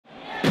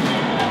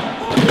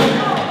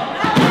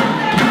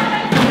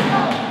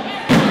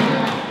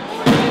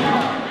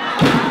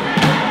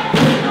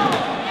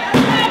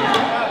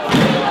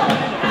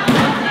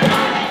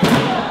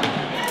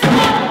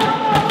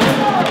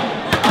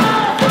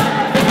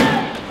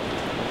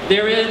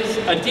There is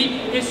a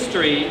deep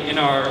history in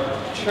our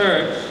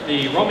church,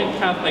 the Roman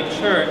Catholic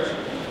Church,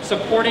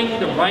 supporting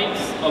the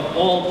rights of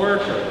all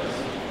workers.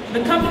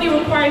 The company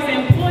requires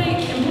the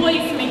employees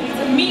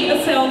to meet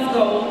a sales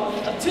goal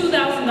of $2,000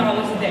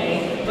 a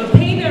day, but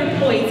pay their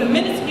employees a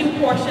minuscule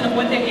portion of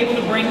what they're able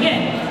to bring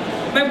in.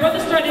 My brother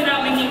started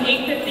out making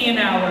 $8.50 an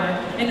hour,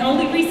 and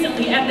only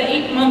recently, after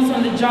 8 months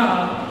on the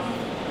job,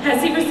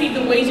 has he received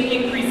a wage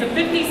increase of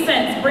 50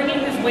 cents, bringing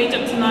his wage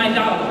up to $9.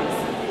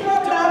 Quiero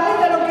hablarles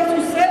de lo que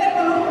sucede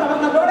con los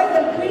trabajadores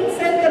del Queen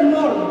Center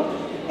Mall.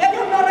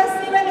 Ellos no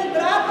reciben ni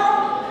trato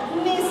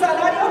ni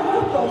salarios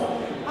justos.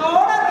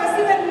 Ahora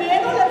reciben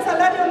menos del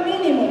salario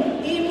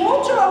mínimo y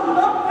muchos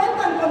no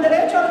cuentan con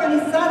derecho a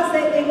organizarse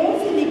en un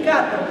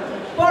sindicato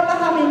por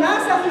las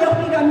amenazas y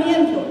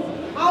hostigamientos.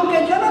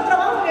 Aunque yo no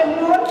trabajo en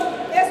el mall,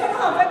 eso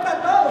nos afecta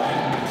a todos.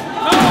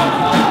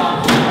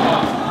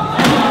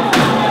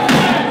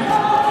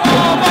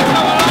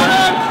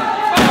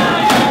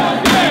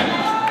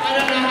 I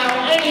don't know how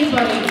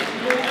anybody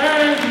who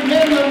earns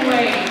minimum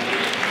wage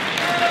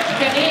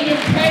can even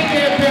pay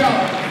their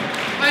bills.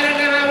 I don't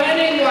know how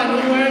anyone who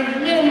earns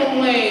minimum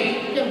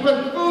wage can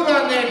put food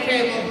on their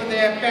table for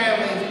their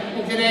families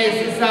in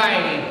today's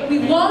society. We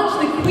launched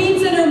the Queen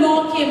Center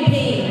Mall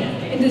campaign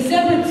in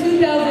December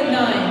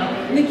 2009.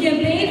 And the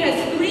campaign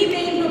has 3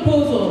 main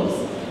proposals.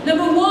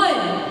 Number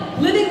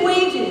 1, living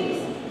wages.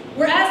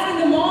 We're asking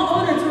the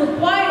mall owner to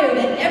require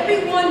that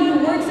everyone who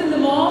works in the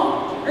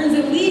mall earns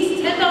at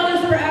least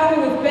 $10 per hour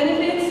with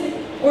benefits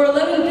or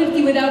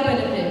 $11.50 without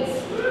benefits.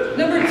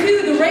 Number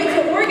 2, the right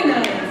to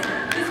organize.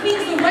 This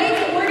means the right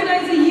to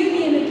organize a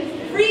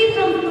union free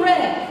from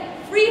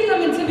threat, free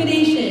from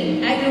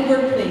intimidation at your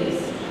workplace.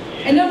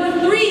 And number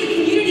 3,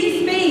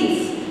 community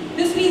space.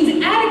 This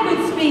means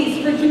adequate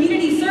space for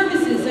community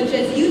services such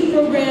as youth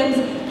programs,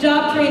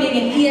 job training,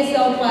 and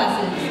ESL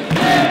classes.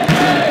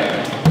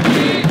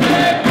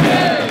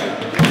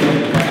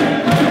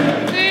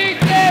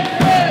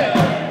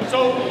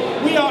 So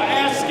we are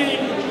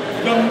asking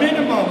the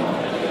minimum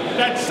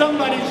that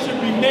somebody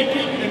should be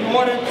making in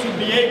order to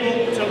be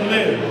able to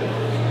live.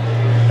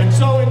 And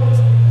so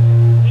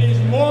it is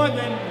more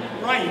than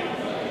right,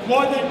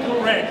 more than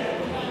correct,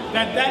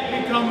 that that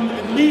becomes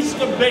at least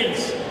the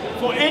base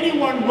for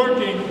anyone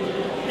working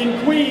in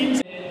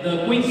Queens.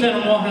 The Queen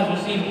Center Mall has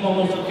received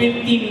almost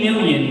 $50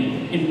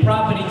 million in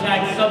property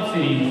tax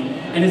subsidies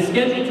and is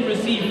scheduled to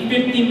receive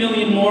 $50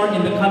 million more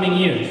in the coming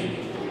years.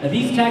 Now,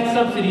 these tax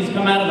subsidies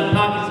come out of the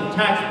pockets of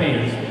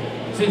taxpayers.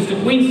 Since the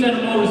Queen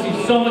Center Mall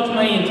receives so much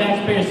money in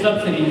taxpayer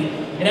subsidies,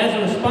 it has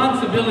a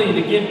responsibility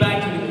to give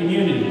back to the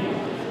community.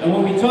 And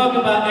when we talk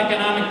about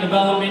economic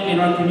development in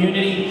our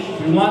community,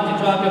 we want to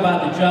talk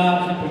about the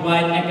jobs that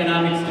provide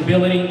economic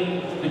stability,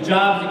 the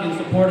jobs that can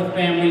support a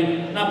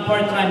family, not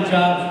part-time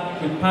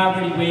jobs with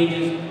poverty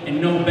wages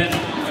and no benefits.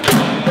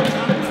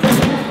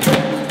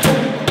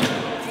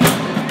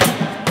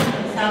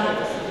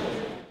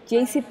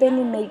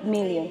 JCPenney make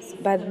millions,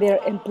 but their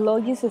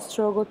employees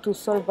struggle to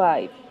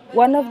survive.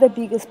 One of the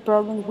biggest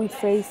problems we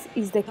face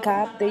is the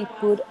cap they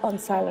put on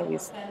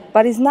salaries.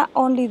 But it's not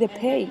only the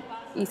pay,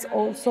 it's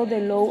also the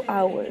low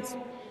hours.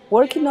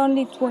 Working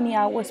only 20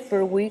 hours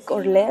per week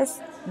or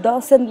less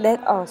doesn't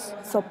let us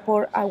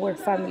support our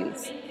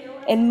families.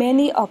 And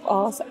many of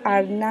us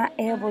are not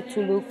able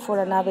to look for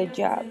another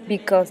job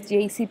because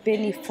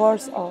JCPenney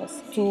forced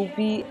us to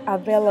be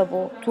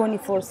available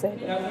 24/7.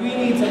 Now we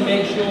need to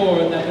make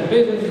sure that the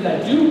businesses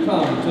that do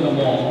come to the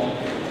mall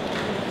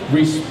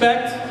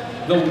respect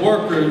the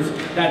workers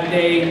that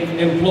they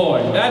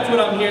employ. That's what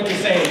I'm here to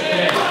say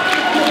today.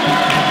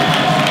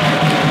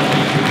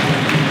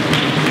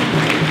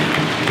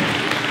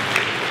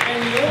 And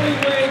the only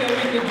way that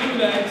we can do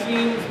that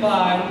seems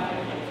by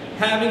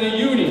having a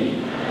union.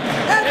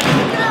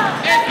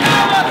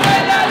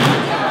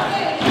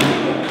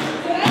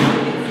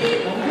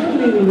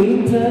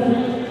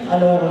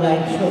 Alors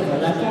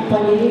la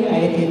compagnie a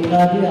été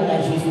traduite à la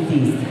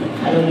justice.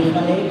 Alors il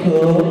fallait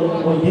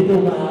qu'on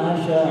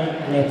dédommage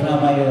les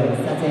travailleurs.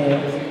 C'était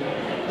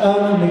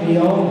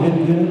 1,4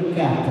 million.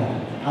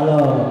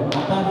 Alors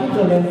à partir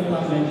de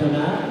l'instant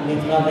maintenant, les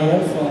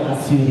travailleurs sont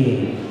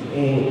assurés.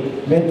 Et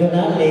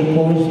maintenant les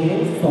congés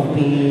sont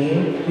payés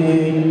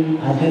 1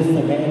 à 2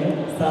 semaines.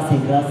 Ça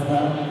c'est grâce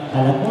à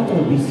la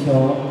contribution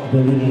de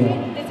l'Union.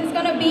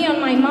 Be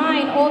on my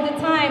mind all the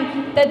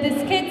time that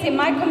these kids in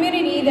my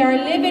community that are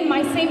living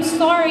my same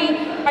story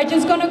are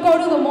just going to go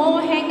to the mall,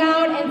 hang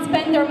out, and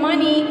spend their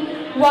money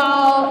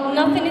while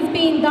nothing is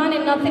being done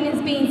and nothing is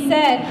being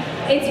said.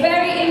 It's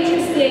very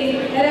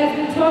interesting that as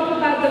we talk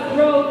about the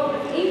growth,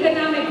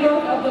 economic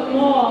growth of the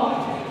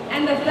mall,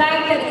 and the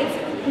fact that it's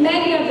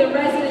many of the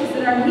residents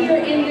that are here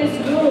in this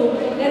group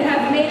that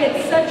have made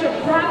it such a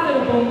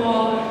profitable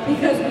mall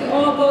because we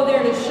all go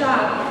there to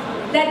shop,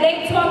 that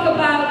they talk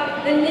about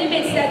the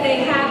limits that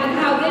they have and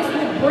how this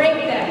would break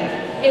them.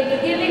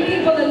 If giving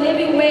people a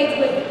living wage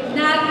would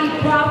not be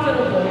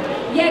profitable,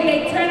 yet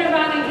they turn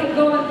around and can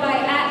go and buy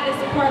at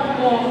this Park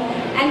Mall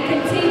and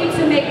continue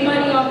to make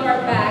money off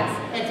our backs.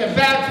 It's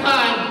about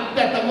time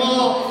that the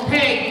mall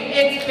pay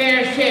its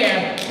fair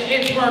share to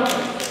its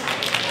workers.